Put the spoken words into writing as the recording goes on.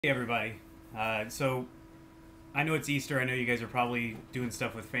Hey everybody. So I know it's Easter. I know you guys are probably doing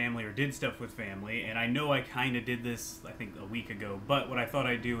stuff with family or did stuff with family, and I know I kind of did this I think a week ago, but what I thought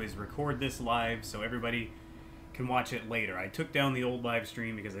I'd do is record this live so everybody can watch it later. I took down the old live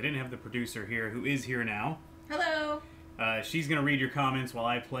stream because I didn't have the producer here, who is here now. Hello. She's going to read your comments while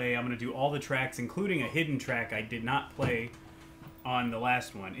I play. I'm going to do all the tracks, including a hidden track I did not play on the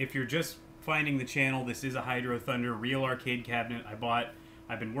last one. If you're just finding the channel, this is a Hydro Thunder real arcade cabinet I bought.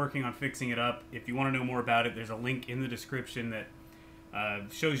 I've been working on fixing it up. If you want to know more about it, there's a link in the description that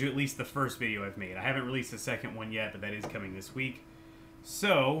shows you at least the first video I've made. I haven't released the second one yet, but that is coming this week.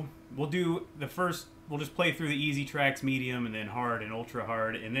 So, we'll do the first, we'll just play through the easy tracks, medium, and then hard and ultra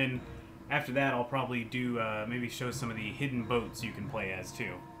hard, and then after that I'll probably do, maybe show some of the hidden boats you can play as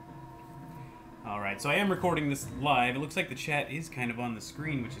too. Alright, so I am recording this live. It looks like the chat is kind of on the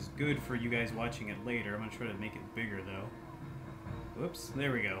screen, which is good for you guys watching it later. I'm going to try to make it bigger though. Whoops,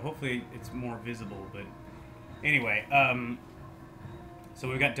 there we go. Hopefully it's more visible, but anyway, so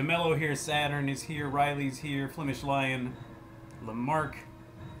we've got DeMello here, Saturn is here, Riley's here, Flemish Lion, Lamarck,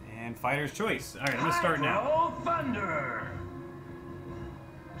 and Fighter's Choice. Alright, I'm gonna start now. Thunder!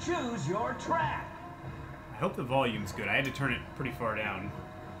 Choose your track. I hope the volume's good. I had to turn it pretty far down.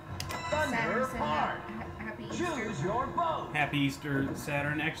 Thunder Park. Happy Easter. Choose your boat. Happy Easter,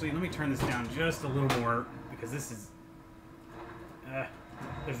 Saturn. Actually, let me turn this down just a little more, because this is...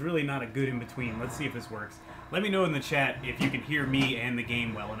 there's really not a good in-between. Let's see if this works. Let me know in the chat if you can hear me and the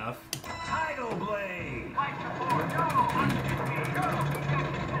game well enough. Tidal Blade. 3, 2,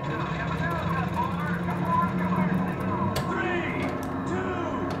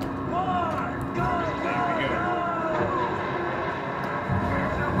 1, go! There we go.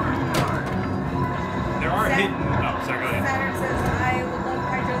 There are hidden... Oh, sorry, go ahead. Saturn says, I would love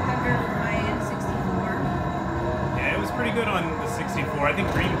Hydro Thunder for my N64. Yeah, it was pretty good on the 64. I think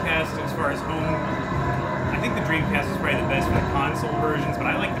Dreamcast, as far as home... I think the Dreamcast is probably the best for the console versions, but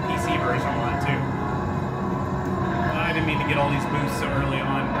I like the PC version a lot, too. I didn't mean to get all these boosts so early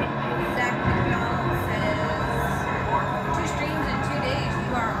on, but... Zach McDonald says, 2 streams in 2 days, you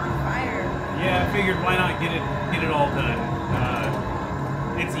are on fire. Yeah, I figured why not get it all done.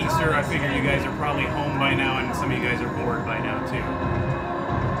 It's Easter. I figure you guys are probably home by now, and some of you guys are bored by now, too.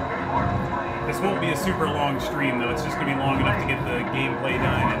 This won't be a super long stream, though. It's just going to be long enough to get the gameplay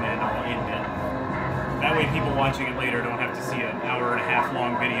done, and then I'll end it. That way people watching it later don't have to see an hour-and-a-half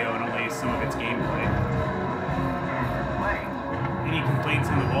long video and only some of its gameplay. Any complaints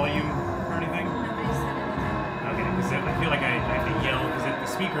on the volume or anything? Nobody said anything. Okay, because I feel like I have to yell, because the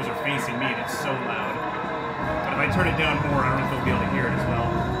speakers are facing me and it's so loud. But if I turn it down more, I don't know if they'll be able to hear it as well.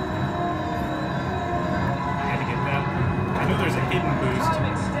 I had to get that. I know there's a hidden boost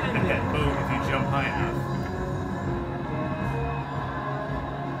at that boat if you jump high enough.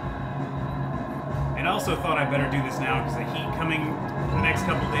 And I also thought I'd better do this now because the heat coming the next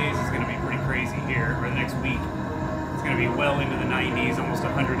couple days is going to be pretty crazy here, or the next week. It's going to be well into the 90s, almost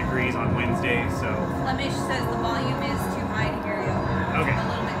 100 degrees on Wednesday, so... Flemish says the volume is too high to hear you. Okay. A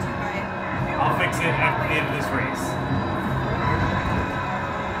little bit too high. I'll fix it at the end of this race.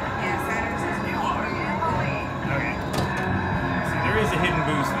 Yeah, Saturn says we can't hear you. Okay. See, there is a hidden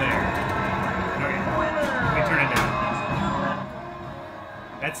boost there. Okay. Let me turn it down.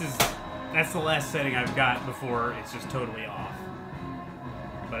 That's the last setting I've got before it's just totally off.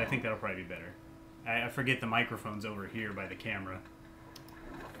 But I think that'll probably be better. I forget the microphone's over here by the camera.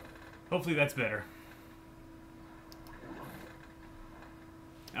 Hopefully that's better.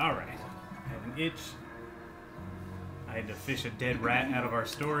 Alright. I have an itch. I had to fish a dead rat out of our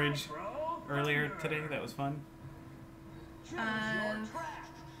storage earlier today. That was fun.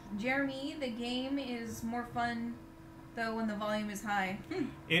 Jeremy, the game is more fun though when the volume is high.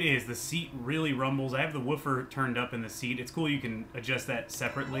 It is. The seat really rumbles. I have the woofer turned up in the seat. It's cool you can adjust that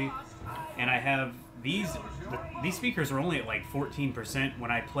separately. And I have these speakers are only at like 14%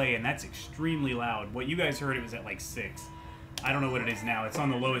 when I play, and that's extremely loud. What you guys heard, it was at like 6. I don't know what it is now. It's on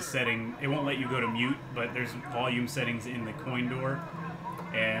the lowest setting. It won't let you go to mute, but there's volume settings in the coin door.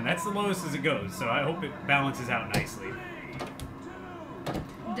 And that's the lowest as it goes, so I hope it balances out nicely.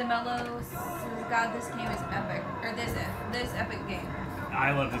 DeMello says, God, this game is epic. Or this epic game.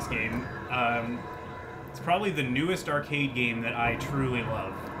 I love this game. It's probably the newest arcade game that I truly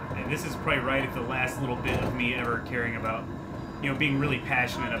love. And this is probably right at the last little bit of me ever caring about, you know, being really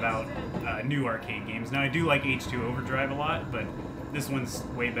passionate about new arcade games. Now, I do like H2 Overdrive a lot, but this one's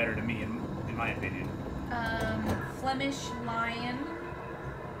way better to me, in my opinion. Flemish Lion.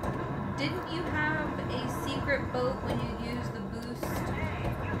 Didn't you have a secret boat when you used the boost?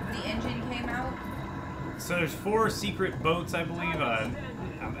 The engine came out? So there's 4 secret boats, I believe. I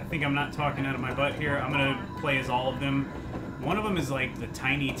think I'm not talking out of my butt here. I'm gonna play as all of them. One of them is like the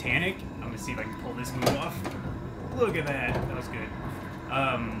Tinytanic. I'm gonna see if I can pull this move off. Look at that. That was good.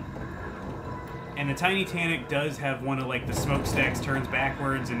 And the Tinytanic does have one of like the smokestacks turns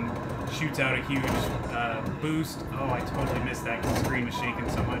backwards and shoots out a huge boost. Oh, I totally missed that because the screen was shaking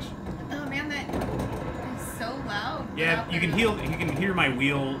so much. Oh man, that is so loud. Yeah, you can hear my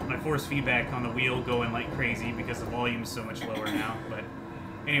wheel, my force feedback on the wheel going like crazy because the volume's so much lower now. But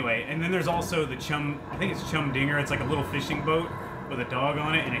anyway, and then there's also the I think it's Chumdinger. It's like a little fishing boat with a dog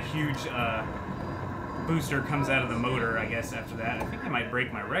on it and a huge booster comes out of the motor, I guess, after that. I think I might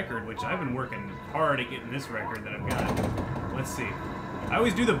break my record, which I've been working hard at getting this record that I've got. Let's see. I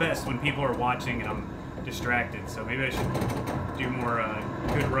always do the best when people are watching and I'm distracted, so maybe I should do more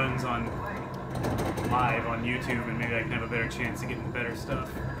good runs on live on YouTube, and maybe I can have a better chance of getting better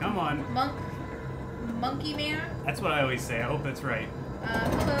stuff. Come on. Monkey Man? That's what I always say. I hope that's right.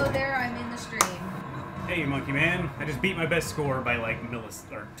 Hello there, I'm in the stream. Hey, Monkey Man. I just beat my best score by like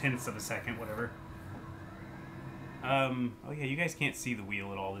or tenths of a second, whatever. Oh yeah, you guys can't see the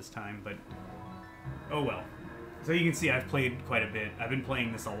wheel at all this time, but oh well. So you can see I've played quite a bit. I've been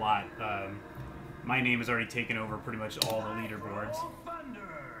playing this a lot. My name has already taken over pretty much all the leaderboards.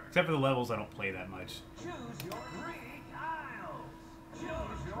 Except for the levels, I don't play that much.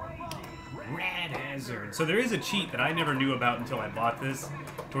 Rad Hazard. So there is a cheat that I never knew about until I bought this,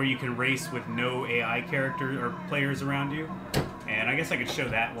 to where you can race with no AI character or players around you. And I guess I could show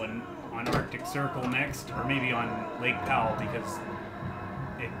that one on Arctic Circle next, or maybe on Lake Powell, because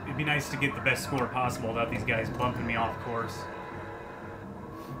it'd be nice to get the best score possible without these guys bumping me off course.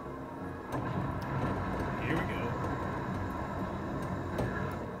 Here we go.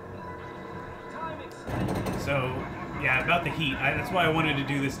 So, yeah, about the heat. That's why I wanted to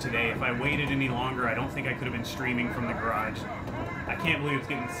do this today. If I waited any longer, I don't think I could have been streaming from the garage. I can't believe it's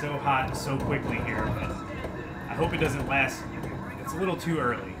getting so hot so quickly here, but I hope it doesn't last. It's a little too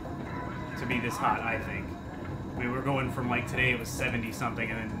early to be this hot, I think. I mean, we're going from like today it was 70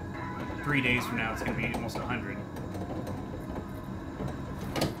 something, and then 3 days from now it's going to be almost 100.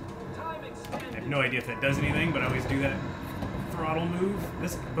 I have no idea if that does anything, but I always do that throttle move.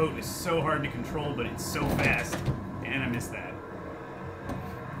 This boat is so hard to control, but it's so fast, and I missed that.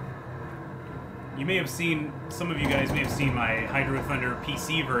 You may have seen, some of you guys may have seen my Hydro Thunder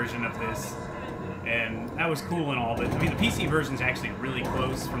PC version of this, and that was cool and all, but I mean the PC version is actually really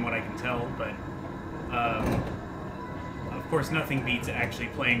close from what I can tell, but of course nothing beats actually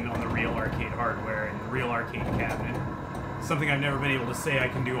playing on the real arcade hardware and the real arcade cabinet. Something I've never been able to say I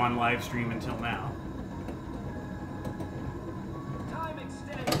can do on live stream until now.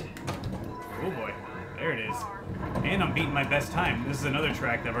 Oh boy, there it is. And I'm beating my best time. This is another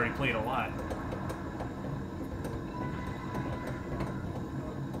track that I've already played a lot.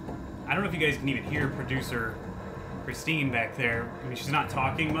 I don't know if you guys can even hear producer Christine back there. I mean, she's not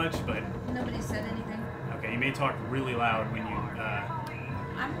talking much, but... Nobody said anything. Okay, you may talk really loud when you...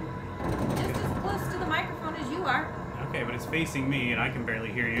 I'm just as close to the microphone as you are. Okay, but it's facing me, and I can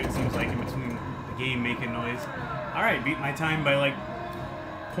barely hear you. It seems like in between the game making noise. Alright, beat my time by like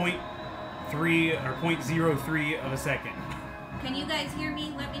 0.3 or 0.03 of a second. Can you guys hear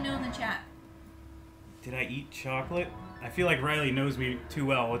me? Let me know in the chat. Did I eat chocolate? I feel like Riley knows me too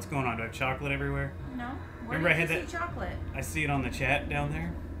well. What's going on? Do I have chocolate everywhere? No. Where Remember did I had you that see chocolate? I see it on the chat down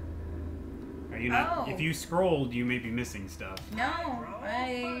there. Are you not? Oh. If you scrolled, you may be missing stuff. No,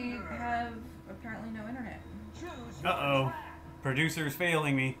 I have apparently no internet. Uh-oh. Producer's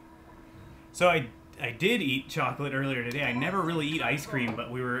failing me. So I did eat chocolate earlier today. I never really eat ice cream, but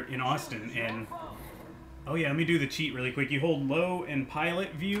we were in Austin, and... Oh yeah, let me do the cheat really quick. You hold low in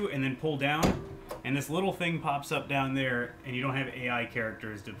pilot view, and then pull down, and this little thing pops up down there, and you don't have AI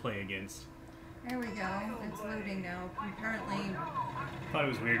characters to play against. There we go. It's loading now. Apparently... I thought it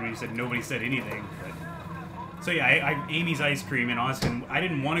was weird when you said nobody said anything, but... So yeah, Amy's Ice Cream in Austin. I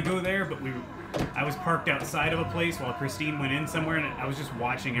didn't want to go there, but I was parked outside of a place while Christine went in somewhere, and I was just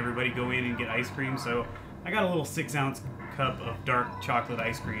watching everybody go in and get ice cream, so I got a little 6-ounce cup of dark chocolate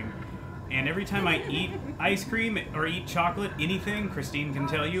ice cream. And every time I eat ice cream or eat chocolate, anything, Christine can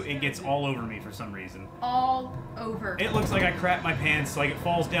tell you, it gets all over me for some reason. All over. It looks like I crap my pants, like it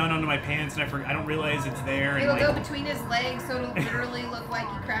falls down onto my pants and I don't realize it's there. And It'll like, go between his legs, so it'll literally look like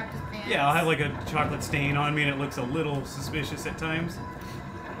he crapped his pants. yeah, I'll have like a chocolate stain on me and it looks a little suspicious at times.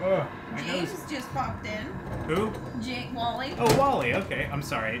 Oh, James just popped in. Who? Wally. Oh, Wally. Okay, I'm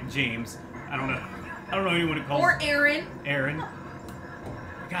sorry, James. I don't know anyone who calls. Or Aaron. Aaron.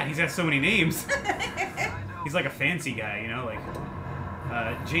 God, he's got so many names. He's like a fancy guy, you know, like.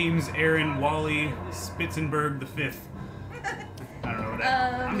 James Aaron Wally Spitzenberg the Fifth. I don't know what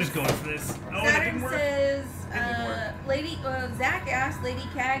that. I'm just going for this. Oh, it Saturn didn't work. says, Didn't Zach asked Lady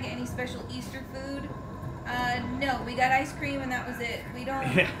Cag any special Easter food. No, we got ice cream and that was it. We don't.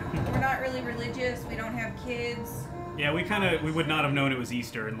 We're not really religious. We don't have kids. Yeah, we would not have known it was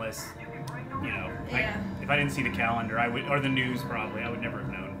Easter unless, you know, Yeah. if I didn't see the calendar, I would, or the news probably, I would never have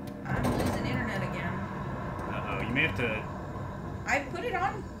known. I'm losing internet again. Uh-oh, you may have to I put it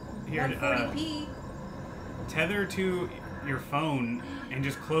on Here, 140p. tether to your phone and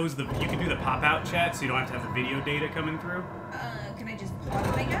just close the, you can do the pop-out chat so you don't have to have the video data coming through. Can I just pause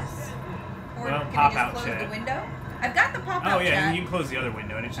it, I guess? Or Well, can pop I out just close chat. the window? I've got the pop-out Oh yeah, chat. and you can close the other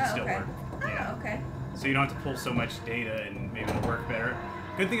window and it should still okay. work. Oh, Yeah. okay. So you don't have to pull so much data and maybe it'll work better.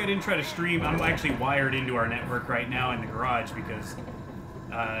 Good thing I didn't try to stream. I'm actually wired into our network right now in the garage because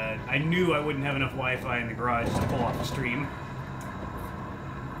I knew I wouldn't have enough Wi-Fi in the garage to pull off a stream.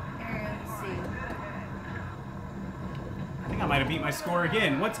 Let's see. I think I might have beat my score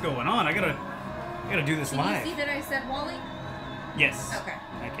again. What's going on? I gotta do this Can live. you see that I said Wally? Yes. Okay.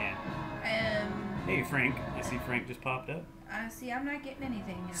 I can. Um, Hey Frank. I see Frank just popped up. see, I'm not getting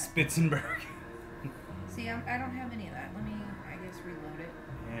anything yet. Spitzenberg. See, I don't have any of that. Let me, I guess, reload it.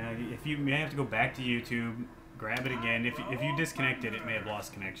 Yeah, if you may have to go back to YouTube, grab it again. If you disconnect it, it may have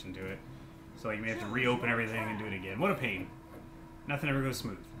lost connection to it. So you may have to reopen everything and do it again. What a pain. Nothing ever goes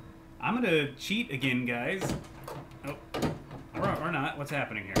smooth. I'm gonna cheat again, guys. Oh, or not. What's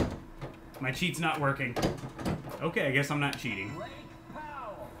happening here? My cheat's not working. Okay, I guess I'm not cheating.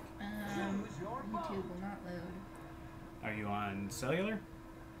 Powell. YouTube will not load. Are you on cellular?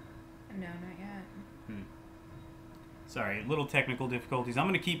 No, not yet. Sorry, little technical difficulties. I'm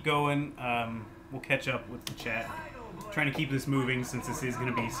gonna keep going. We'll catch up with the chat. Trying to keep this moving since this is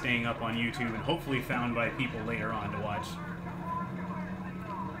gonna be staying up on YouTube and hopefully found by people later on to watch.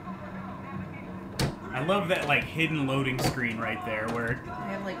 I love that like hidden loading screen right there where.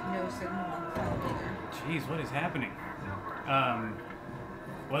 I have like no signal on the phone either. Jeez, what is happening?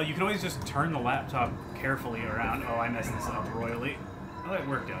 Well, you can always just turn the laptop carefully around. Oh, I messed this up royally. Oh, it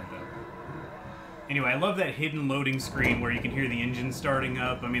worked out though. Anyway, I love that hidden loading screen where you can hear the engine starting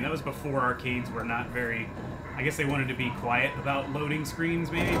up. I mean, that was before arcades were not very... I guess they wanted to be quiet about loading screens,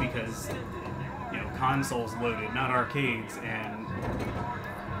 maybe, because, you know, consoles loaded, not arcades, and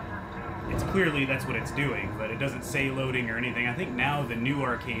it's clearly that's what it's doing, but it doesn't say loading or anything. I think now the new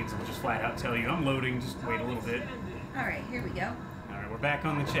arcades will just flat out tell you, I'm loading, just wait a little bit. Alright, here we go. Alright, we're back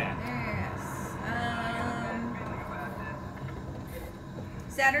on the chat. Yes.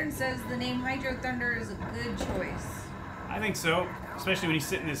 Saturn says the name Hydro Thunder is a good choice. I think so, especially when you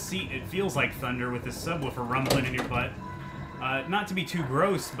sit in this seat. It feels like thunder with this subwoofer rumbling in your butt. Not to be too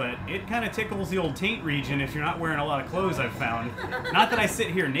gross, but it kind of tickles the old taint region if you're not wearing a lot of clothes, I've found. Not that I sit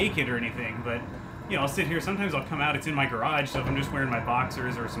here naked or anything, but, you know, I'll sit here. Sometimes I'll come out, it's in my garage, so if I'm just wearing my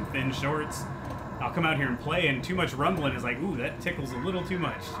boxers or some thin shorts, I'll come out here and play, and too much rumbling is like, ooh, that tickles a little too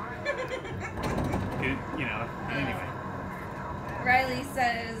much. You know, anyway. Riley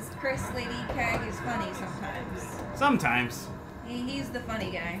says Chris Lady Keg is funny sometimes. Sometimes. He's the funny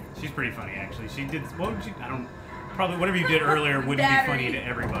guy. She's pretty funny, actually. She did, what did you, I don't, probably whatever you did earlier wouldn't be funny to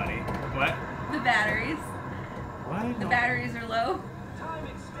everybody. What? The batteries. What? The batteries are low. Time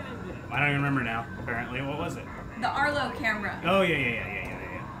extended. I don't even remember now, apparently. What was it? The Arlo camera. Oh, yeah.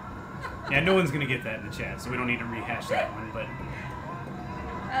 Yeah, no one's going to get that in the chat, so we don't need to rehash that one, but...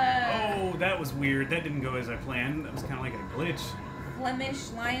 Oh, that was weird. That didn't go as I planned. That was kind of like a glitch. Flemish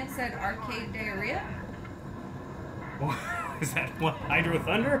Lion said arcade diarrhea. Is that what? Hydro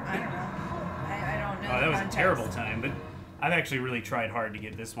Thunder? I don't know. I don't know. Oh, that the was context. a terrible time, but I've actually really tried hard to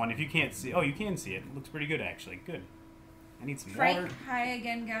get this one. If you can't see... Oh, you can see it. It looks pretty good, actually. Good. I need some Frank, water. hi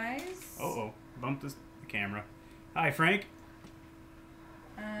again, guys. Uh-oh. Bumped the camera. Hi, Frank.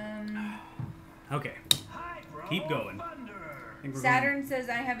 Okay. Hydro Keep going. Thunder. I think we're Saturn says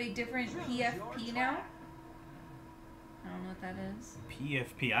I have a different PFP now. I don't know what that is.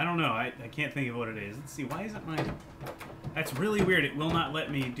 PFP. I don't know. I can't think of what it is. Let's see. Why isn't my... That's really weird. It will not let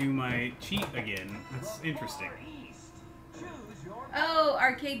me do my cheat again. That's interesting. East. Choose your Oh,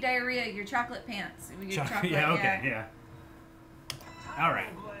 arcade diarrhea. Your chocolate pants. Your chocolate, Yeah, okay, yeah. All right.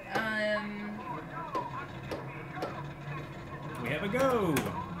 We have a go.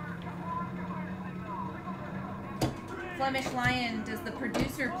 Flemish Lion, does the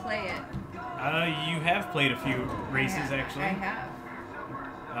producer play it? You have played a few races, actually. I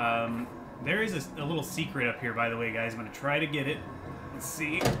have. There is a little secret up here, by the way, guys. I'm going to try to get it. Let's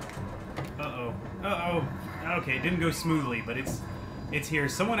see. Uh-oh. Uh-oh. Okay, it didn't go smoothly, but it's here.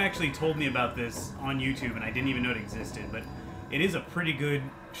 Someone actually told me about this on YouTube, and I didn't even know it existed. But it is a pretty good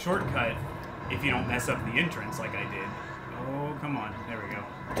shortcut if you don't mess up the entrance like I did. Oh, come on. There we go.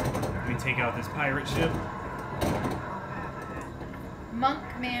 Let me take out this pirate ship.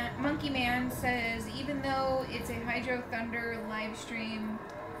 Monkey Man says, even though it's a Hydro Thunder live stream,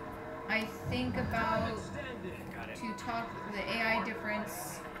 I think about to talk the AI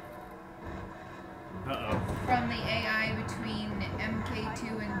difference from the AI between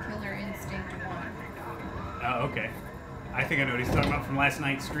MK2 and Killer Instinct 1. Oh, okay. I think I know what he's talking about from last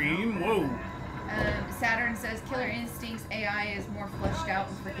night's stream. Whoa! Saturn says Killer Instinct's AI is more fleshed out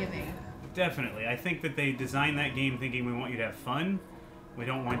and forgiving. Definitely. I think that they designed that game thinking we want you to have fun. We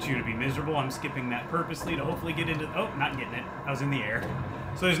don't want you to be miserable. I'm skipping that purposely to hopefully get into... Oh, not getting it. I was in the air.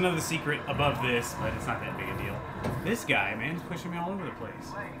 So there's another secret above this, but it's not that big a deal. This guy, man, is pushing me all over the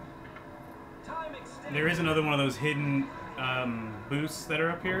place. There is another one of those hidden boosts that are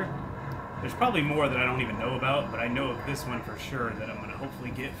up here. There's probably more that I don't even know about, but I know of this one for sure that I'm going to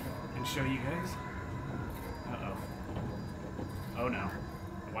hopefully get and show you guys. Uh-oh. Oh, no.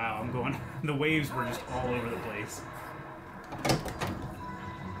 Wow, I'm going... The waves were just all over the place.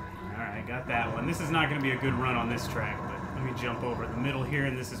 Alright, got that one. This is not going to be a good run on this track, but let me jump over the middle here,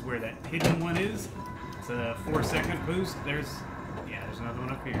 and this is where that hidden one is. It's a 4-second boost. There's another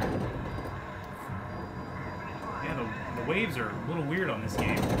one up here. Yeah, the waves are a little weird on this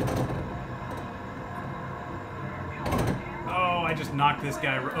game. Oh, I just knocked this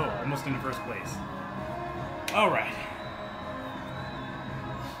guy... Oh, almost in the first place. Alright.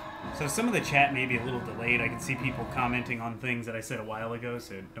 So some of the chat may be a little delayed. I can see people commenting on things that I said a while ago,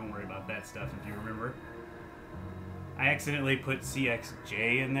 so don't worry about that stuff if you remember. I accidentally put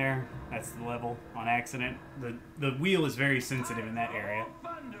CXJ in there. That's the level on accident. The wheel is very sensitive in that area.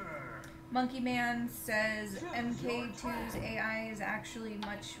 Monkey Man says MK2's AI is actually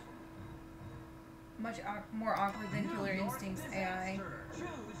much more awkward than Killer Instinct's AI.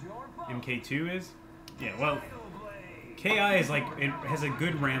 MK2 is? Yeah, well, KI is like, it has a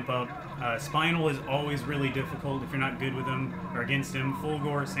good ramp up. Spinal is always really difficult if you're not good with him or against him.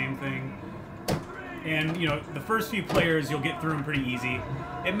 Fulgore, same thing. And, you know, the first few players, you'll get through them pretty easy.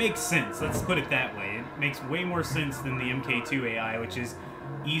 It makes sense, let's put it that way. It makes way more sense than the MK2 AI, which is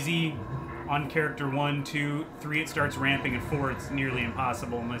easy on character 1, 2, 3 it starts ramping, and 4 it's nearly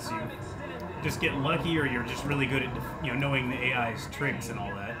impossible unless you just get lucky or you're just really good at, you know, knowing the AI's tricks and all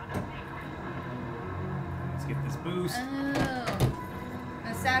that. Let's get this boost. Oh.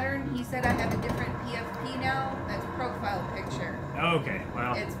 Saturn, he said I have a different PFP now. That's profile picture. Okay,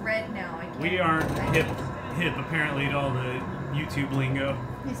 well. It's red now. I can't, we aren't hip apparently to all the YouTube lingo.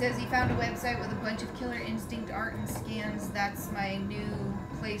 He says he found a website with a bunch of Killer Instinct art and scans. That's my new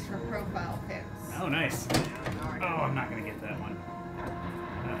place for profile pics. Oh, nice. Oh, I'm not going to get that one.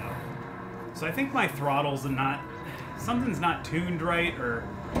 Uh-oh. So I think my throttle's not... Something's not tuned right or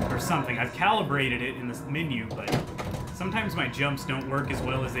something. I've calibrated it in this menu, but sometimes my jumps don't work as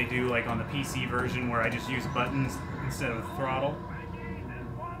well as they do like on the PC version where I just use buttons instead of throttle.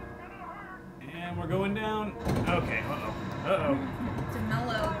 And we're going down. Okay, uh-oh. Uh-oh. To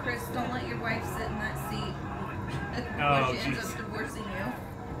mellow, Chris, don't let your wife sit in that seat Oh, before she ends up divorcing you.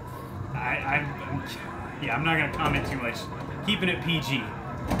 I'm not going to comment too much. Keeping it PG.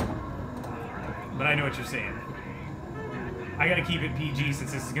 But I know what you're saying. I gotta keep it PG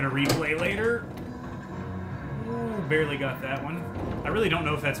since this is gonna replay later. Ooh, barely got that one. I really don't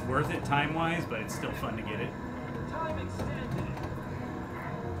know if that's worth it time-wise, but it's still fun to get it.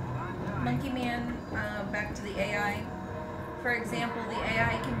 Monkey Man, back to the AI. For example, the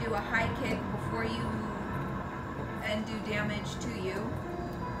AI can do a high kick before you and do damage to you.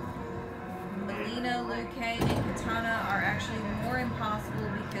 Melina, Liu Kang, and Katana are actually more impossible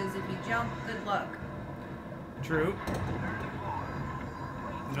because if you jump, good luck. True.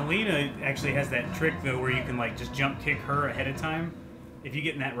 Melina actually has that trick though where you can like just jump kick her ahead of time. If you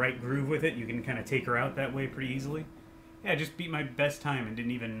get in that right groove with it, you can kind of take her out that way pretty easily. Yeah, I just beat my best time and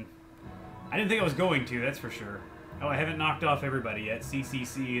I didn't think I was going to, that's for sure. Oh, I haven't knocked off everybody yet.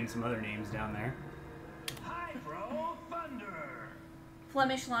 CCC and some other names down there. Hydro Thunder.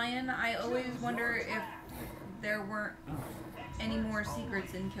 Flemish Lion, I always wonder if there weren't any more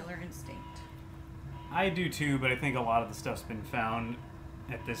secrets in Killer Instinct. I do too, but I think a lot of the stuff's been found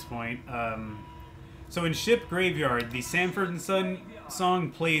at this point. So in Ship Graveyard, the Sanford Son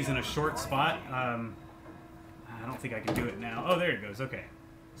song plays in a short spot. I don't think I can do it now. Oh, there it goes. Okay.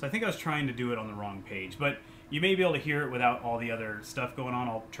 So I think I was trying to do it on the wrong page, but you may be able to hear it without all the other stuff going on.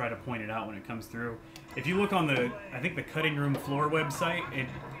 I'll try to point it out when it comes through. If you look on I think the Cutting Room Floor website,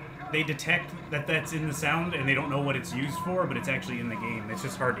 they detect that that's in the sound and they don't know what it's used for, but it's actually in the game. It's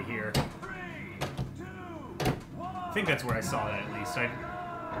just hard to hear. I think that's where I saw that at least.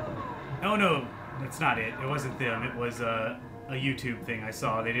 Oh no, that's not it. It wasn't them. It was a YouTube thing I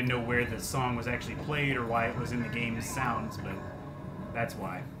saw. They didn't know where the song was actually played or why it was in the game's sounds, but that's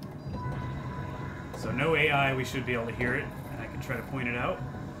why. So no AI, we should be able to hear it, and I can try to point it out.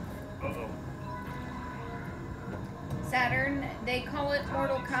 Uh-oh. Saturn, they call it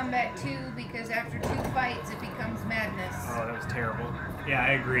Mortal Kombat 2 because after 2 fights it becomes madness. Oh, that was terrible. Yeah,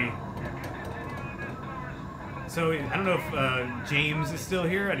 I agree. So, I don't know if James is still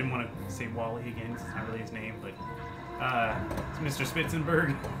here. I didn't want to say Wally again, it's not really his name, but it's Mr.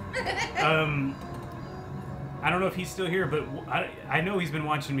 Spitzenberg. I don't know if he's still here, but I know he's been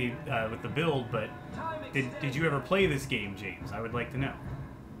watching me with the build, but did you ever play this game, James? I would like to know.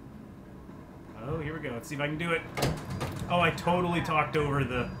 Oh, here we go. Let's see if I can do it. Oh, I totally talked over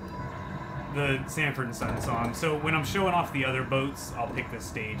the Sanford Son song. So when I'm showing off the other boats, I'll pick this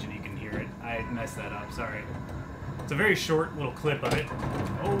stage and you can hear it. I messed that up, sorry. It's a very short little clip of it.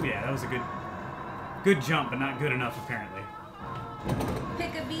 Oh yeah, that was a good jump, but not good enough apparently.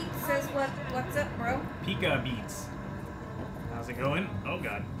 Pika Beat says what's up, bro? Pika Beats. How's it going? Oh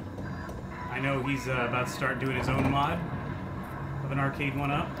god. I know he's about to start doing his own mod of an arcade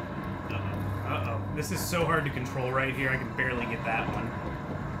 1-up. Uh-oh. This is so hard to control right here. I can barely get that one.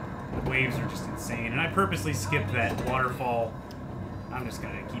 The waves are just insane. And I purposely skipped that waterfall. I'm just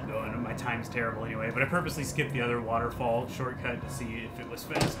going to keep going. My time's terrible anyway. But I purposely skipped the other waterfall shortcut to see if it was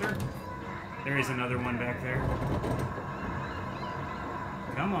faster. There is another one back there.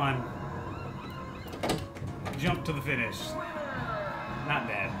 Come on. Jump to the finish. Not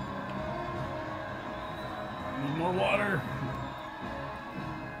bad. Need more water.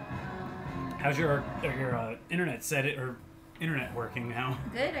 How's your internet internet working now?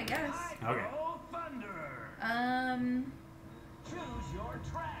 Good, I guess. Okay. Choose your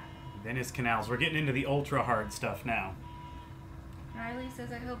track. Venice Canals. We're getting into the ultra hard stuff now. Riley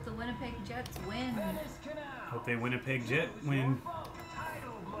says, I hope the Winnipeg Jets win. Venice Canals. Hope they Winnipeg Jet win.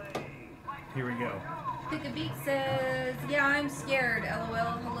 Here we go. Pika Beat says, yeah, I'm scared.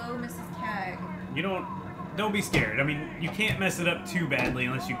 LOL. Hello, Mrs. Cag. You don't be scared. I mean, you can't mess it up too badly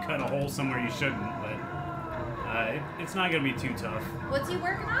unless you cut a hole somewhere you shouldn't, but it's not going to be too tough. What's he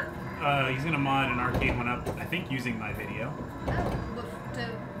working on? He's going to mod an arcade 1-up, I think using my video. Oh, to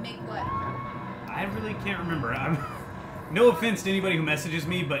make what? I really can't remember. No offense to anybody who messages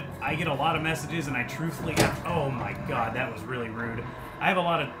me, but I get a lot of messages and I truthfully have... Oh my god, that was really rude. I have a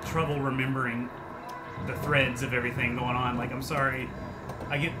lot of trouble remembering the threads of everything going on. Like, I'm sorry.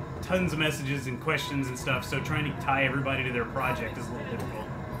 I get tons of messages and questions and stuff, so trying to tie everybody to their project is a little difficult.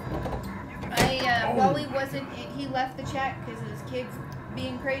 Wally wasn't... He left the chat because of his kids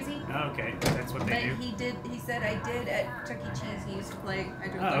being crazy. Okay, that's what they do. He said I did at Chuck E. Cheese. He used to play. I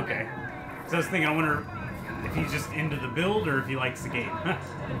don't Oh, okay. So I was thinking, I wonder if he's just into the build or if he likes the game.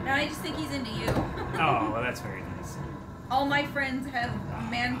 No, I just think he's into you. Oh, well, that's very nice. All my friends have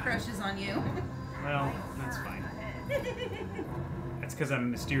man crushes on you. Well, that's fine. That's because I'm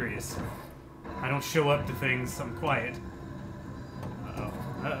mysterious. I don't show up to things, I'm quiet. Uh-oh,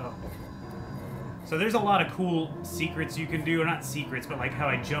 uh-oh. So there's a lot of cool secrets you can do, or not secrets, but like how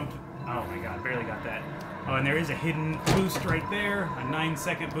I jumped. Oh my god, barely got that. Oh, and there is a hidden boost right there, a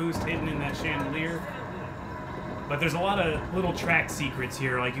 9-second boost hidden in that chandelier. But there's a lot of little track secrets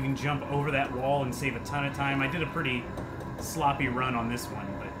here, like you can jump over that wall and save a ton of time. I did a pretty sloppy run on this one,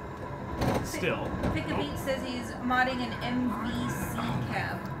 but still. Pika Beat says he's modding an MVC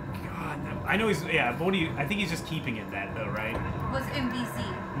cab. God, I know he's, yeah, but what do you, I think he's just keeping it that though, right? What's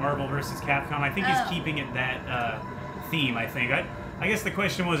MVC? Marvel vs. Capcom. I think he's keeping it that theme, I think. I guess the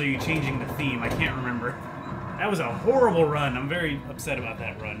question was, are you changing the theme? I can't remember. That was a horrible run. I'm very upset about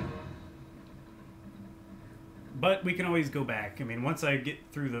that run. But we can always go back. I mean, once I get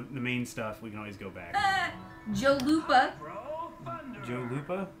through the main stuff, we can always go back. Joe Lupa. Joe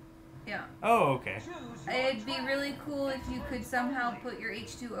Lupa? Yeah. Oh, okay. It'd be really cool if you could somehow put your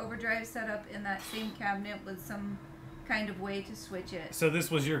H2 overdrive setup in that same cabinet with some kind of way to switch it. So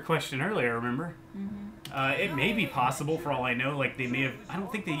this was your question earlier, remember? Mm-hmm. It may be possible for all I know. Like, they may have... I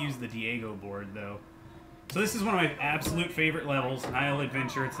don't think they used the Diego board, though. So this is one of my absolute favorite levels, Nile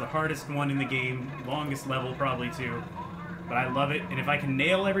Adventure. It's the hardest one in the game, longest level probably too. But I love it, and if I can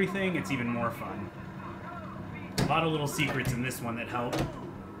nail everything, it's even more fun. A lot of little secrets in this one that help.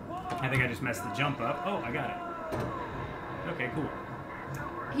 I think I just messed the jump up. Oh, I got it. Okay, cool.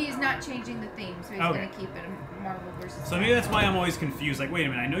 He's not changing the theme, so he's going to keep it a Marvel vs. So maybe that's why I'm always confused. Like, wait a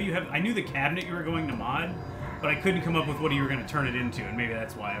minute, I knew the cabinet you were going to mod, but I couldn't come up with what you were going to turn it into, and maybe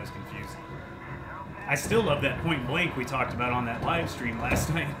that's why I was confused. I still love that point blank we talked about on that live stream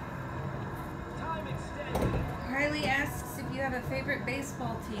last night. Riley Riley asks if you have a favorite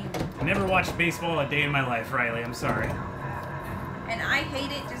baseball team. I never watched baseball a day in my life, Riley. I'm sorry. And I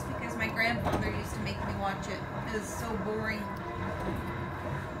hate it just because my grandfather used to make me watch it. It was so boring.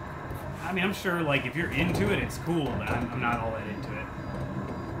 I mean, I'm sure, like, if you're into it, it's cool, but I'm not all that into it.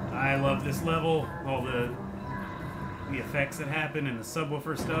 I love this level, all the effects that happen and the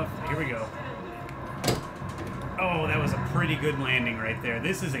subwoofer stuff. Here we go. Oh, that was a pretty good landing right there.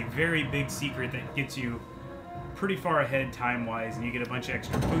 This is a very big secret that gets you pretty far ahead time-wise, and you get a bunch of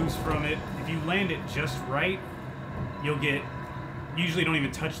extra boost from it. If you land it just right, you'll get... You usually don't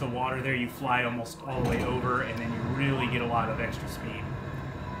even touch the water there. You fly almost all the way over, and then you really get a lot of extra speed.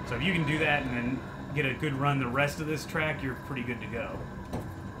 So if you can do that and then get a good run the rest of this track, you're pretty good to go.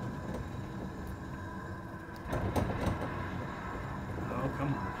 Oh,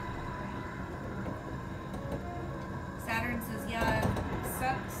 come on. Saturn says, yeah, it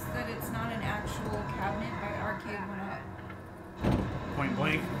sucks that it's not an actual cabinet by Arcade 1-Up. Point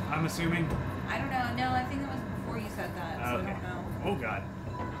blank, I'm assuming? I don't know. No, I think it was before you said that, so Okay. I don't know. Oh, God.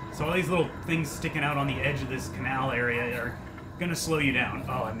 So all these little things sticking out on the edge of this canal area are gonna slow you down.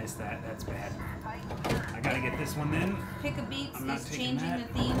 Oh, I missed that. That's bad. I gotta get this one then. Pick a Beats I'm not is taking changing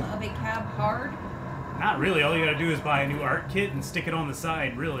that. the theme of a cab hard. Not really. All you gotta do is buy a new art kit and stick it on the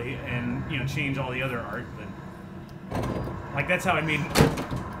side, really, and, you know, change all the other art. But, like, that's how I made...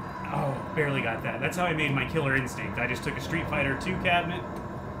 Oh, barely got that. That's how I made my Killer Instinct. I just took a Street Fighter 2 cabinet.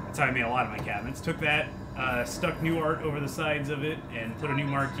 That's how I made a lot of my cabinets. Took that, stuck new art over the sides of it, and put a new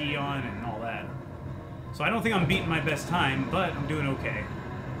marquee on and all that. So I don't think I'm beating my best time, but I'm doing okay.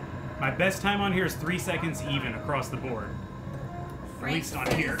 My best time on here is 3 seconds even across the board. Frank At least on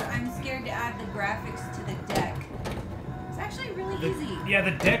says, here. I'm scared to add the graphics to the deck. It's actually really easy. Yeah,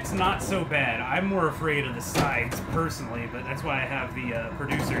 the deck's not so bad. I'm more afraid of the sides, personally, but that's why I have the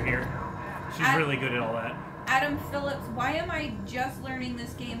producer here. She's really good at all that. Adam Phillips, why am I just learning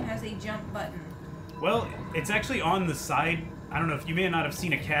this game has a jump button? Well, it's actually on the side. I don't know if you may not have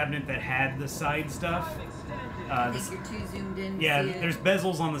seen a cabinet that had the side stuff. I think you're too zoomed in to Yeah, see it. there's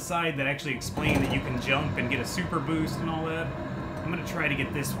bezels on the side that actually explain that you can jump and get a super boost and all that. I'm going to try to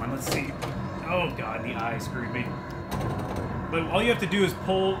get this one. Let's see. Oh, God, the eye screwed me. But all you have to do is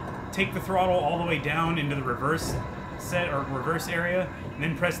take the throttle all the way down into the reverse set or reverse area, and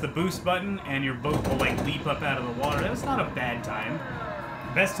then press the boost button, and your boat will, like, leap up out of the water. That's not a bad time.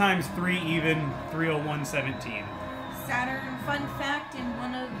 Best time's 3 even, 3:01:17. Saturn, fun fact, in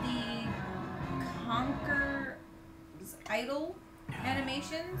one of the Conker's Idol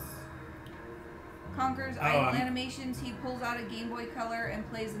animations, he pulls out a Game Boy Color and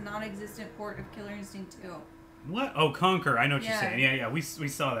plays a non-existent port of Killer Instinct 2. What? Oh, Conquer. I know what you're Yeah. saying. Yeah, we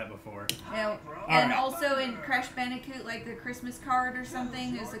saw that before. Yeah, and also in Crash Bandicoot, like the Christmas card or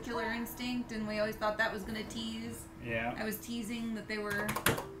something is a Killer Instinct, and we always thought that was going to tease. Yeah. I was teasing that they were...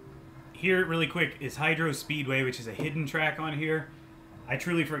 Here, really quick, is Hydro Speedway, which is a hidden track on here. I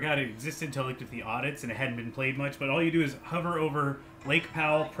truly forgot it existed until I looked at the audits, and it hadn't been played much, but all you do is hover over Lake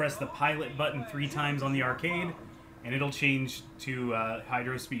Powell, press the pilot button 3 times on the arcade, and it'll change to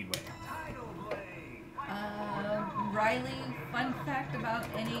Hydro Speedway. Riley, fun fact about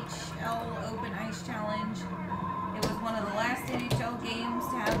NHL Open Ice Challenge. It was one of the last NHL games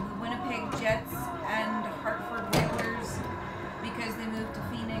to have the Winnipeg Jets and Hartford Whalers because they moved to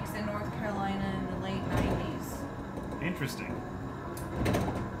Phoenix and North Carolina in the late 90s. Interesting.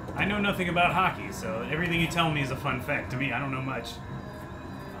 I know nothing about hockey, so everything you tell me is a fun fact to me. I don't know much.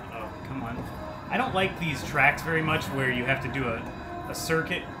 Uh-oh, come on. I don't like these tracks very much where you have to do a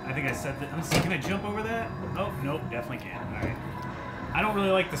circuit. I think I said that. Let's see, can I jump over that? Oh, nope, definitely can't. Alright. I don't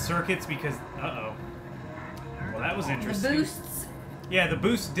really like the circuits because... Uh-oh. Well, that was interesting. The boosts. Yeah, the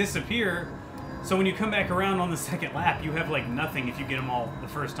boosts disappear, so when you come back around on the second lap, you have, like, nothing if you get them all the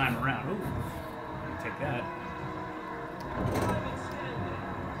first time around. Ooh. Take that.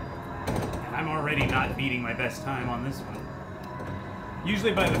 And I'm already not beating my best time on this one.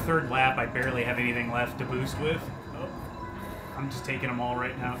 Usually by the 3rd lap, I barely have anything left to boost with. Oh. I'm just taking them all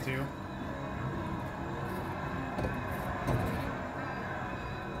right now, too.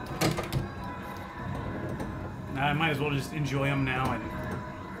 Now, I might as well just enjoy them now and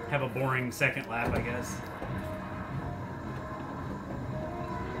have a boring second lap, I guess.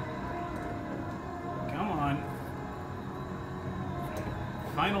 Come on.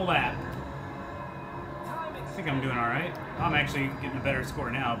 Final lap. I think I'm doing alright. I'm actually getting a better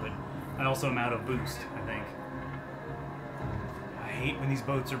score now, but I also am out of boost, I think. I hate when these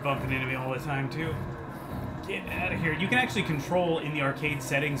boats are bumping into me all the time, too. Get out of here. You can actually control, in the arcade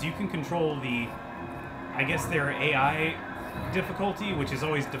settings, you can control the, I guess, their AI difficulty, which is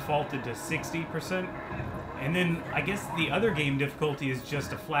always defaulted to 60%. And then I guess the other game difficulty is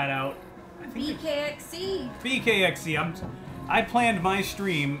just a flat out. BKXC. BKXC. I planned my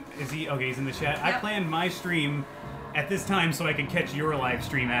stream. Is he okay? He's in the chat. Yep. I planned my stream at this time so I could catch your live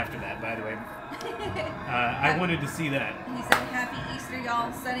stream after that. By the way, I wanted to see that. He said, "Happy Easter,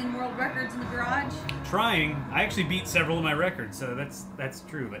 y'all! Setting world records in the garage." Trying. I actually beat several of my records, so that's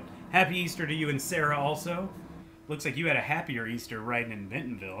true. But happy Easter to you and Sarah also. Looks like you had a happier Easter riding in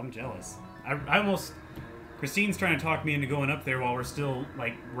Bentonville. I'm jealous. I almost. Christine's trying to talk me into going up there while we're still,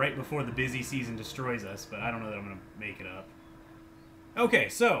 like, right before the busy season destroys us, but I don't know that I'm going to make it up. Okay,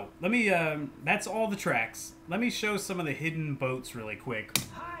 so, let me, that's all the tracks. Let me show some of the hidden boats really quick.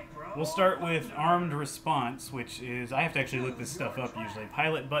 We'll start with Armed Response, which is, I have to actually look this stuff up usually.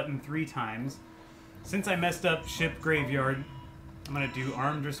 Pilot button 3 times. Since I messed up Ship Graveyard, I'm going to do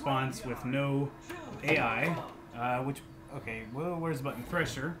Armed Response with no AI, okay, well, where's the button?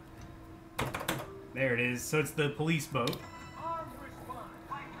 Thresher. There it is. So it's the police boat.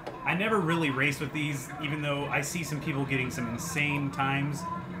 I never really race with these, even though I see some people getting some insane times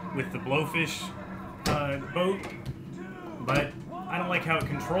with the Blowfish boat. But I don't like how it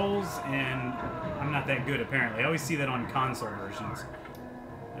controls, and I'm not that good, apparently. I always see that on console versions.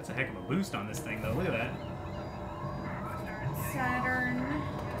 That's a heck of a boost on this thing, though. Look at that. Saturn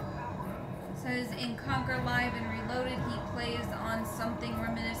says in Conquer Live and Reloaded, he plays on something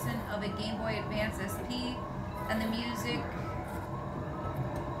reminiscent of a Game Boy Advance SP, and the music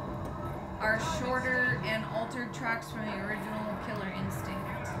are shorter and altered tracks from the original Killer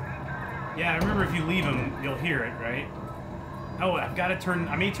Instinct. Yeah, I remember if you leave them, you'll hear it, right? Oh,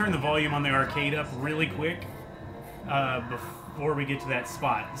 I may turn the volume on the arcade up really quick before we get to that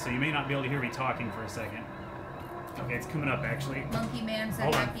spot, so you may not be able to hear me talking for a second. Okay, it's coming up, actually. Monkey Man said,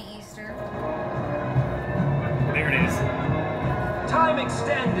 Hold on. Happy Easter. There it is. Time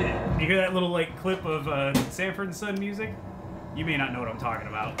extended. You hear that little, like, clip of Sanford Son music? You may not know what I'm talking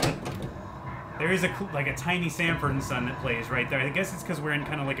about, but there is a tiny Sanford Son that plays right there. I guess it's because we're in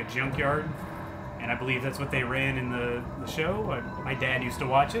kind of like a junkyard, and I believe that's what they ran in the show. My dad used to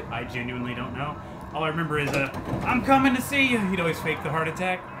watch it. I genuinely don't know. All I remember is, I'm coming to see you. He'd always fake the heart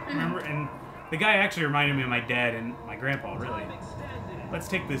attack, remember? And the guy actually reminded me of my dad and my grandpa, really. Let's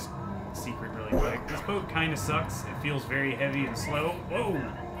take this secret really quick. This boat kind of sucks. It feels very heavy and slow. Whoa!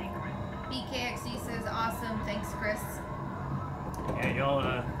 BKXC says, awesome. Thanks, Chris. Yeah,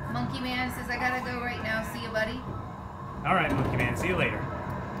 y'all, Monkey Man says, I gotta go right now. See you, buddy. Alright, Monkey Man. See you later.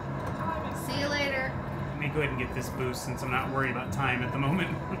 See you later. Let me go ahead and get this boost since I'm not worried about time at the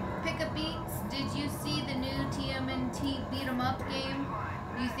moment. Pickup Beats, did you see the new TMNT Beat 'em Up game?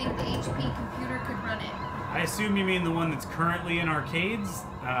 Do you think the HP computer could run it? I assume you mean the one that's currently in arcades?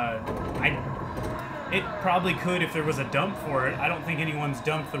 It probably could if there was a dump for it. I don't think anyone's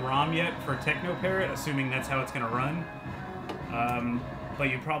dumped the ROM yet for Technoparrot, assuming that's how it's going to run. But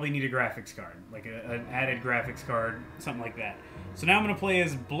you probably need a graphics card, like an added graphics card, something like that. So now I'm going to play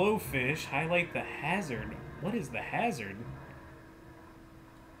as Blowfish, highlight the hazard. What is the hazard?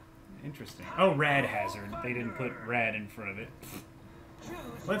 Interesting. Oh, Rad Hazard. They didn't put Rad in front of it.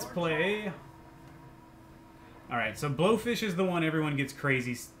 Let's play. Alright, so Blowfish is the one everyone gets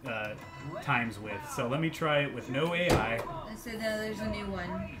crazy times with. So let me try it with no AI. I said, no, there's a new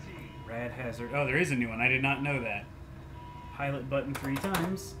one. Rad Hazard. Oh, there is a new one. I did not know that. Pilot button 3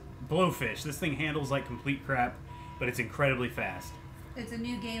 times. Blowfish. This thing handles like complete crap, but it's incredibly fast. It's a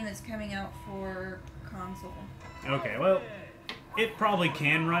new game that's coming out for console. Okay, well, it probably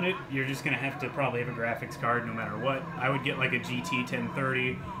can run it. You're just going to have to probably have a graphics card no matter what. I would get like a GT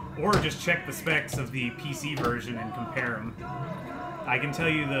 1030, or just check the specs of the PC version and compare them. I can tell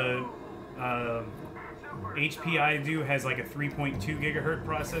you the HP I do has like a 3.2 gigahertz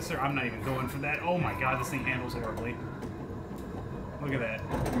processor. I'm not even going for that. Oh my god, this thing handles horribly. Look at that.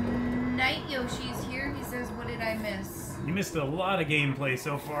 Night Yoshi's here. He says, what did I miss? You missed a lot of gameplay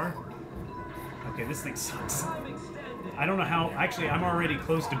so far. Okay, this thing sucks. I don't know how... Actually, I'm already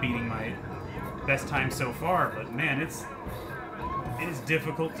close to beating my best time so far, but man, it is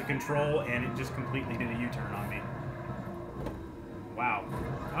difficult to control, and it just completely did a U-turn on me. Wow.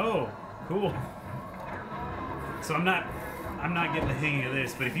 Oh, cool. So I'm not getting the hang of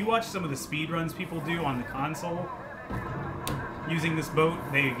this, but if you watch some of the speedruns people do on the console using this boat,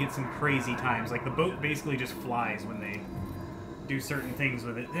 they get some crazy times. Like, the boat basically just flies when they do certain things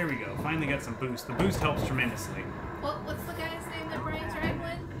with it. There we go. Finally got some boost. The boost helps tremendously. What's the guy's name that Brian's riding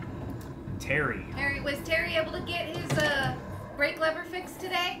with? Terry. Was Terry able to get his brake lever fixed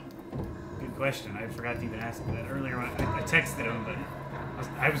today? Good question. I forgot to even ask him that earlier. I texted him, but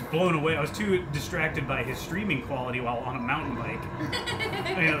I was blown away. I was too distracted by his streaming quality while on a mountain bike.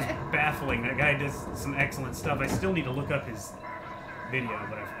 I mean, it was baffling. That guy does some excellent stuff. I still need to look up his video,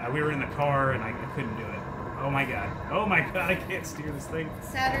 but we were in the car and I couldn't do it. Oh my god. Oh my god, I can't steer this thing.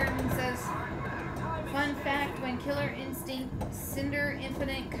 Saturn says, fun fact, when Killer Instinct, Cinder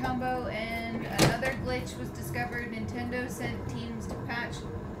Infinite combo, and another glitch was discovered, Nintendo sent teams to patch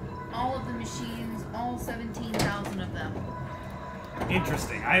all of the machines, all 17,000 of them.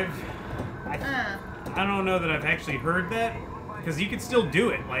 Interesting. I don't know that I've actually heard that, because you could still do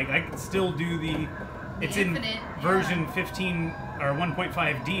it. Like, I could still do the it's Infinite, in version 15 or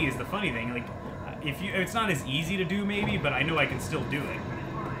 1.5D is the funny thing. Like, it's not as easy to do maybe, but I know I can still do it.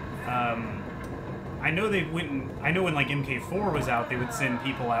 I know when like MK4 was out, they would send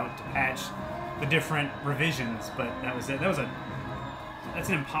people out to patch the different revisions, but that was it. That's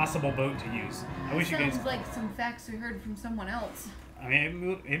an impossible boat to use. I wish you guys. Sounds like some facts we heard from someone else. I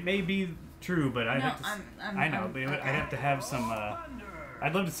mean, it may be true, but I'd have to. I know, but I'd have to have some.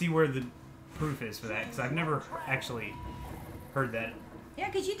 I'd love to see where the proof is for that, because I've never actually heard that. Yeah,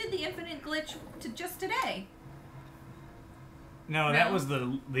 because you did the infinite glitch to just today. No, that was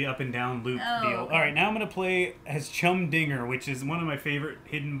the up and down loop deal. All right, now I'm gonna play as Chumdinger, which is one of my favorite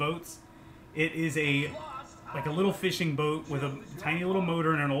hidden boats. It is like a little fishing boat with a tiny little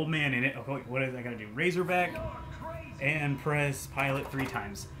motor and an old man in it. Oh, what is I gotta do? Razorback and press pilot 3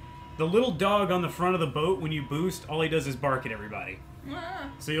 times. The little dog on the front of the boat, when you boost, all he does is bark at everybody.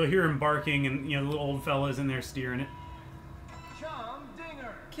 So you'll hear him barking, and the little old fella's in there steering it.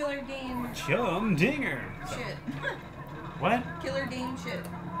 Chumdinger. Killer game Chumdinger. shit. What? Killer game shit.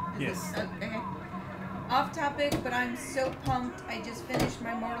 Yes. Okay. Off topic, but I'm so pumped. I just finished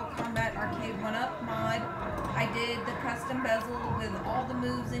my Mortal Kombat Arcade 1-Up mod. I did the custom bezel with all the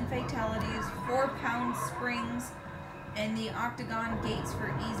moves and fatalities, 4-pound springs, and the octagon gates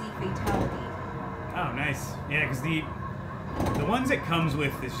for easy fatality. Oh, nice. Yeah, because the ones it comes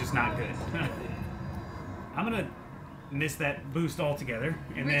with is just not good. I'm gonna miss that boost altogether.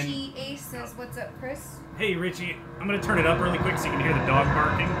 And Richie Ace says, "What's up, Chris?" Hey, Richie, I'm gonna turn it up really quick so you can hear the dog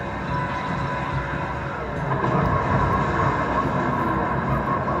barking.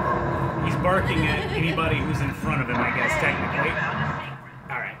 He's barking at anybody who's in front of him, I guess, technically.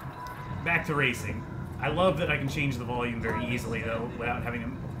 Alright, back to racing. I love that I can change the volume very easily, though, without having to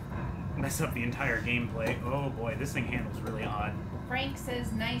mess up the entire gameplay. Oh boy, this thing handles really odd. Frank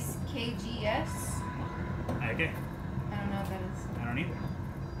says, "Nice KGS." Okay. I don't know what that is. I don't either.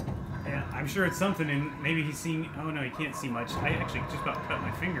 Yeah, I'm sure it's something, and maybe he's seeing... Oh no, he can't see much. I actually just about cut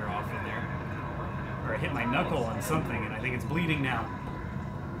my finger off in there. Or I hit my knuckle on something, and I think it's bleeding now.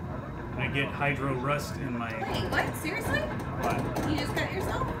 I get hydro rust in my... Wait, what? Seriously? What? You just cut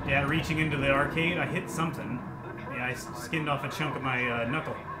yourself? Yeah, reaching into the arcade, I hit something. Yeah, I skinned off a chunk of my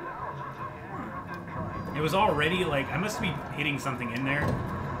knuckle. It was already, like, I must be hitting something in there,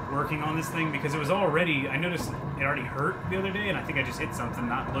 working on this thing, because it was already... I noticed it already hurt the other day, and I think I just hit something,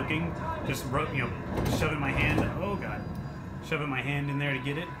 not looking. Just, shoving my hand... Oh, God. Shoving my hand in there to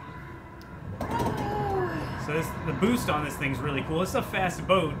get it. So the boost on this thing's really cool. It's a fast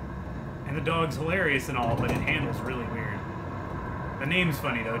boat, and the dog's hilarious and all, but it handles really weird. The name's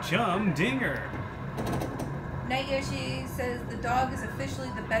funny, though. Chumdinger. Night Yoshi says, "The dog is officially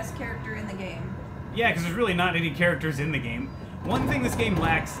the best character in the game." Yeah, because there's really not any characters in the game. One thing this game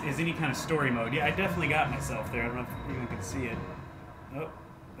lacks is any kind of story mode. Yeah, I definitely got myself there. I don't know if anyone can see it. Oh,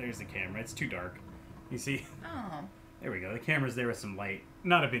 there's the camera. It's too dark. You see? Oh. There we go. The camera's there with some light.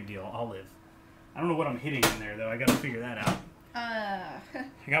 Not a big deal. I'll live. I don't know what I'm hitting in there, though. I gotta figure that out. I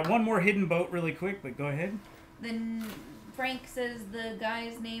got one more hidden boat really quick, but go ahead. Then Frank says, "The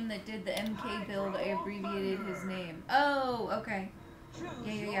guy's name that did the MK build, I abbreviated his name." Oh, okay.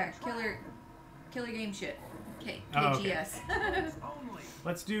 Yeah. Killer game shit. KGS.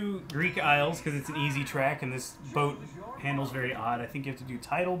 Let's do Greek Isles, because it's an easy track, and this boat handles very odd. I think you have to do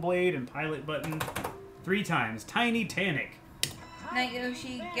Tidal Blade and Pilot Button 3 times. Tinytanic. Night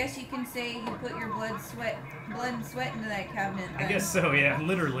Yoshi, guess you can say you put your blood and sweat into that cabinet then. I guess so, yeah,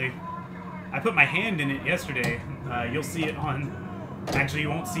 literally. I put my hand in it yesterday. You'll see it on... Actually, you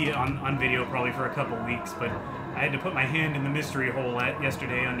won't see it on video probably for a couple weeks, but I had to put my hand in the mystery hole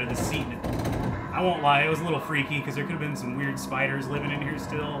yesterday under the seat. I won't lie, it was a little freaky, because there could have been some weird spiders living in here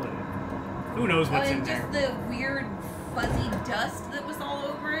still, and who knows what's in there. And just the weird fuzzy dust that was all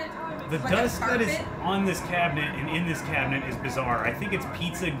over it. The like dust that is on this cabinet and in this cabinet is bizarre. I think it's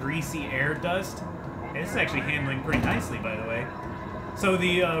pizza greasy air dust. It's actually handling pretty nicely, by the way. So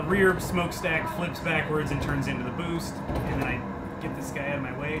the rear smokestack flips backwards and turns into the boost, and then I get this guy out of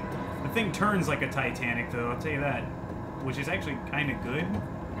my way. The thing turns like a Titanic, though, I'll tell you that. which is actually kind of good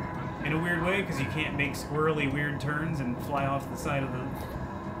in a weird way because you can't make squirrely weird turns and fly off the side of the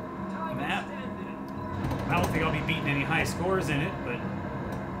map. I don't think I'll be beating any high scores in it, but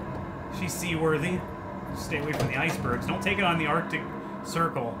she's seaworthy. Stay away from the icebergs. Don't take it on the Arctic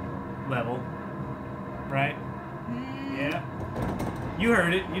Circle level, right? Yeah. You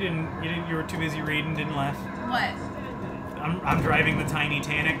heard it. You didn't. You were too busy reading. Didn't laugh. What? I'm driving the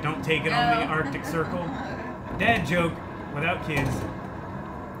Tinytanic. Don't take it on the Arctic Circle. Dad joke without kids.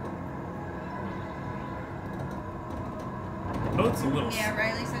 Boat's a little. Yeah,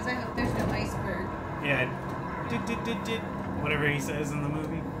 Riley says, I hope there's no iceberg. Yeah. Whatever he says in the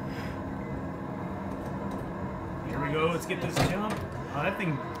movie. Here we go. Let's get this jump. Oh, that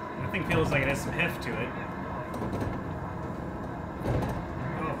thing feels like it has some heft to it.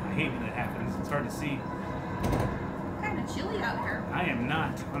 Oh, I hate when that happens. It's hard to see. Kind of chilly out here. I am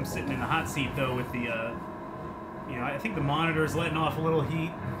not. I'm sitting in the hot seat though with the, you know, I think the monitor's letting off a little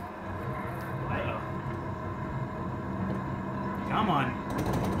heat. Uh-oh. Come on.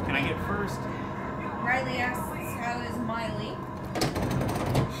 Can I get first? Riley asks, how is Miley?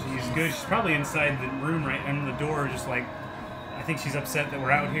 She's good. She's probably inside the room right under the door, just like, I think she's upset that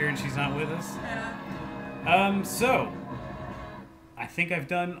we're out here and she's not with us. So, I think I've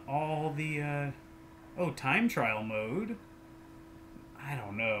done all the, oh, time trial mode. I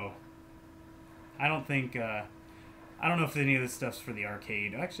don't know. I don't think, I don't know if any of this stuff's for the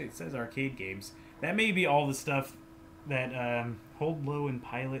arcade. Actually, it says arcade games. That may be all the stuff that, hold low and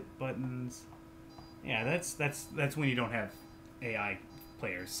pilot buttons. Yeah, that's when you don't have AI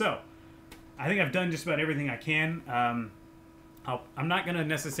players. So, I think I've done just about everything I can. I'm not going to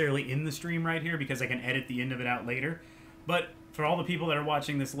necessarily end the stream right here because I can edit the end of it out later. But for all the people that are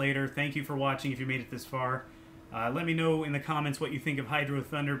watching this later, thank you for watching if you made it this far. Let me know in the comments what you think of Hydro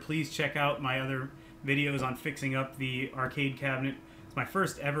Thunder. Please check out my other videos on fixing up the arcade cabinet. It's my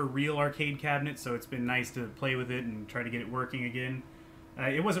first ever real arcade cabinet, so it's been nice to play with it and try to get it working again.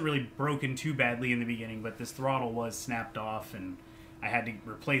 It wasn't really broken too badly in the beginning, but this throttle was snapped off, and I had to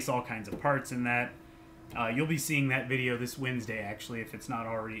replace all kinds of parts in that. You'll be seeing that video this Wednesday, actually, if it's not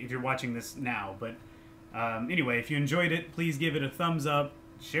already, if you're watching this now. But anyway, if you enjoyed it, please give it a thumbs up,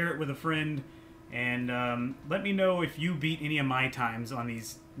 share it with a friend, and let me know if you beat any of my times on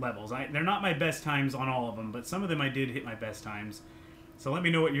these levels. They're not my best times on all of them, but some of them I did hit my best times. So let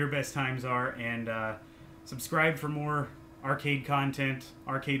me know what your best times are, and subscribe for more arcade content,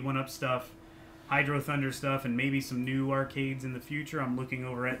 arcade 1-up stuff, Hydro Thunder stuff, and maybe some new arcades in the future. I'm looking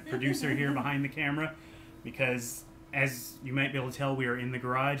over at producer here behind the camera, because as you might be able to tell, we are in the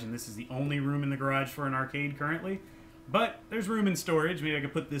garage, and this is the only room in the garage for an arcade currently. But there's room in storage. Maybe I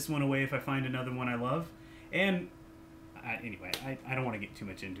could put this one away if I find another one I love. And anyway, I don't want to get too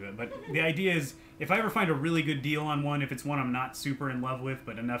much into it, but the idea is if I ever find a really good deal on one, if it's one I'm not super in love with,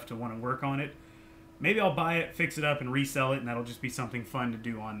 but enough to want to work on it, maybe I'll buy it, fix it up, and resell it, and that'll just be something fun to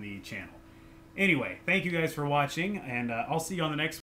do on the channel. Anyway, thank you guys for watching, and I'll see you on the next